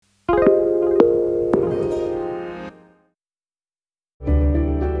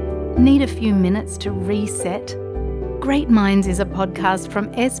Need a few minutes to reset? Great Minds is a podcast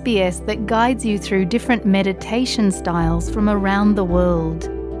from SBS that guides you through different meditation styles from around the world.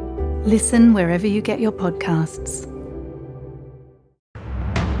 Listen wherever you get your podcasts.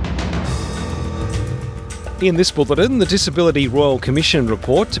 In this bulletin, the Disability Royal Commission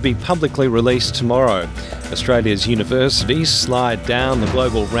report to be publicly released tomorrow. Australia's universities slide down the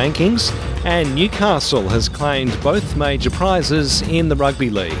global rankings, and Newcastle has claimed both major prizes in the Rugby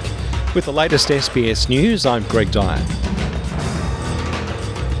League. With the latest SBS News, I'm Greg Dyer.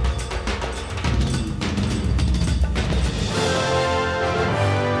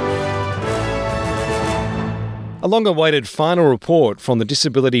 A long-awaited final report from the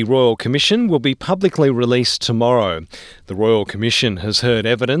Disability Royal Commission will be publicly released tomorrow. The Royal Commission has heard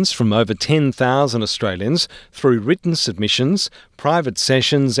evidence from over 10,000 Australians through written submissions, private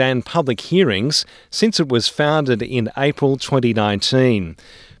sessions and public hearings since it was founded in April 2019.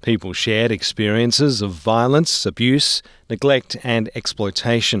 People shared experiences of violence, abuse, neglect and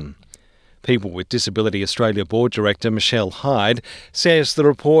exploitation. People with Disability Australia Board Director Michelle Hyde says the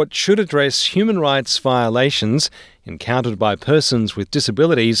report should address human rights violations encountered by persons with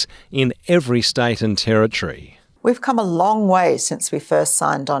disabilities in every state and territory. We've come a long way since we first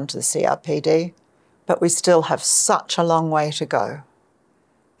signed on to the CRPD, but we still have such a long way to go.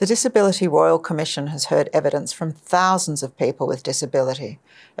 The Disability Royal Commission has heard evidence from thousands of people with disability,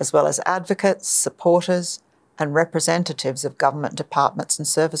 as well as advocates, supporters, and representatives of government departments and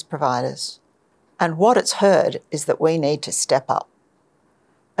service providers. And what it's heard is that we need to step up.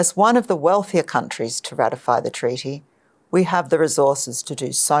 As one of the wealthier countries to ratify the treaty, we have the resources to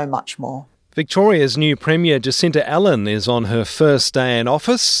do so much more. Victoria's new Premier Jacinta Allen is on her first day in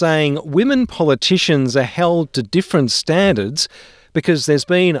office, saying women politicians are held to different standards because there's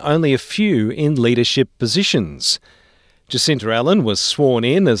been only a few in leadership positions. Jacinta Allen was sworn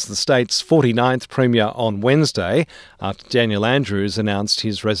in as the state's 49th Premier on Wednesday after Daniel Andrews announced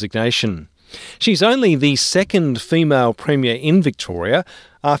his resignation. She's only the second female Premier in Victoria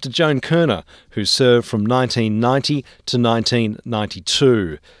after Joan Kirner, who served from 1990 to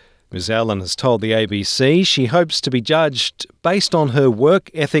 1992. Ms Allen has told the ABC she hopes to be judged based on her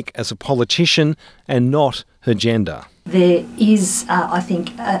work ethic as a politician and not her gender. There is, I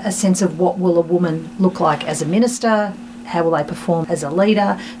think, a sense of what will a woman look like as a minister, how will they perform as a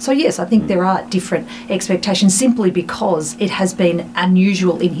leader. So yes, I think there are different expectations simply because it has been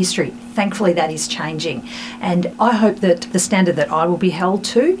unusual in history. Thankfully that is changing. And I hope that the standard that I will be held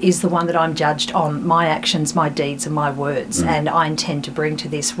to is the one that I'm judged on my actions, my deeds and my words. And I intend to bring to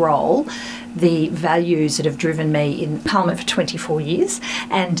this role the values that have driven me in Parliament for 24 years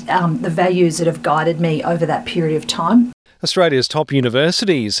and the values that have guided me over that period of time. Australia's top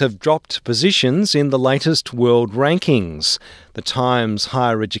universities have dropped positions in the latest world rankings. The Times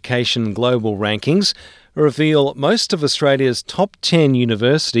Higher Education Global Rankings reveal most of Australia's top 10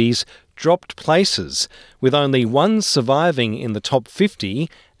 universities dropped places, with only one surviving in the top 50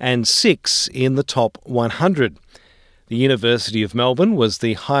 and 6 in the top 100. The University of Melbourne was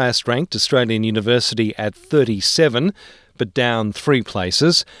the highest ranked Australian university at 37, but down 3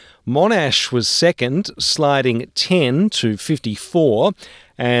 places. Monash was second, sliding 10 to 54,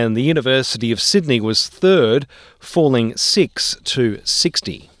 and the University of Sydney was third, falling 6 to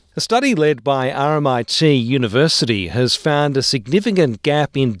 60. A study led by RMIT University has found a significant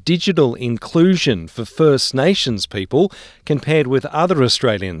gap in digital inclusion for First Nations people compared with other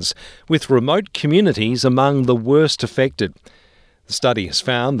Australians, with remote communities among the worst affected. The study has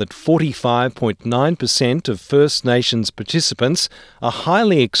found that 45.9% of First Nations participants are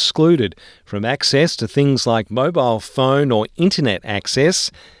highly excluded from access to things like mobile phone or internet access,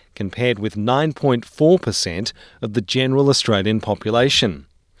 compared with 9.4% of the general Australian population.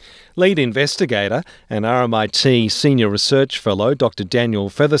 Lead investigator and RMIT Senior Research Fellow Dr. Daniel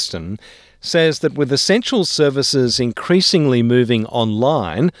Featherston says that with essential services increasingly moving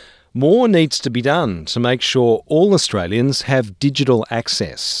online, more needs to be done to make sure all Australians have digital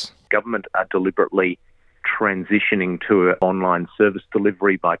access. Government are deliberately transitioning to online service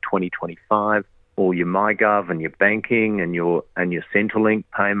delivery by 2025. All your MyGov and your banking and your Centrelink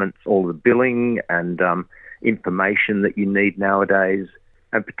payments, all the billing and information that you need nowadays,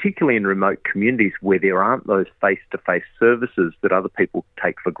 and particularly in remote communities where there aren't those face-to-face services that other people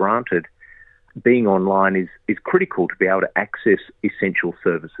take for granted, being online is critical to be able to access essential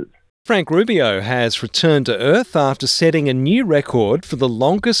services. Frank Rubio has returned to Earth after setting a new record for the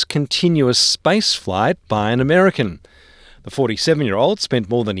longest continuous space flight by an American. The 47-year-old spent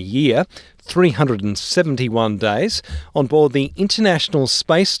more than a year, 371 days, on board the International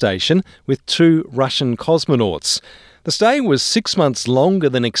Space Station with 2 Russian cosmonauts. The stay was 6 months longer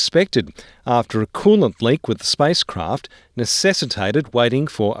than expected after a coolant leak with the spacecraft necessitated waiting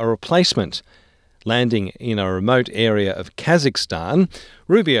for a replacement. Landing in a remote area of Kazakhstan,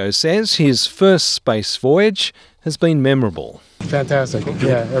 Rubio says his first space voyage has been memorable. Fantastic.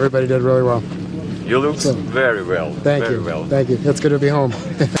 Yeah, everybody did really well. You look very well. Thank you. Thank you. It's good to be home.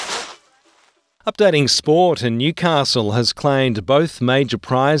 Updating sport, and Newcastle has claimed both major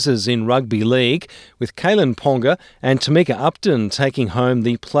prizes in rugby league, with Kalen Ponga and Tamika Upton taking home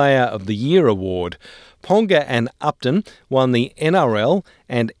the Player of the Year award. Ponga and Upton won the NRL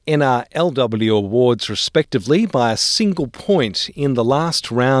and NRLW awards respectively by a single point in the last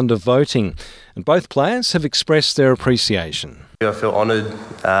round of voting, and both players have expressed their appreciation. I feel honoured,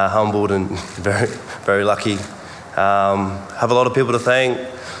 humbled and very, very lucky. Have a lot of people to thank,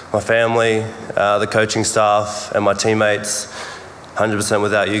 my family, the coaching staff and my teammates. 100%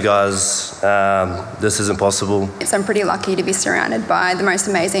 without you guys, this isn't possible. I'm pretty lucky to be surrounded by the most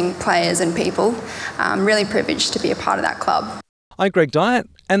amazing players and people. I'm really privileged to be a part of that club. I'm Greg Dyett,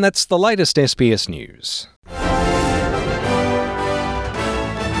 and that's the latest SBS News.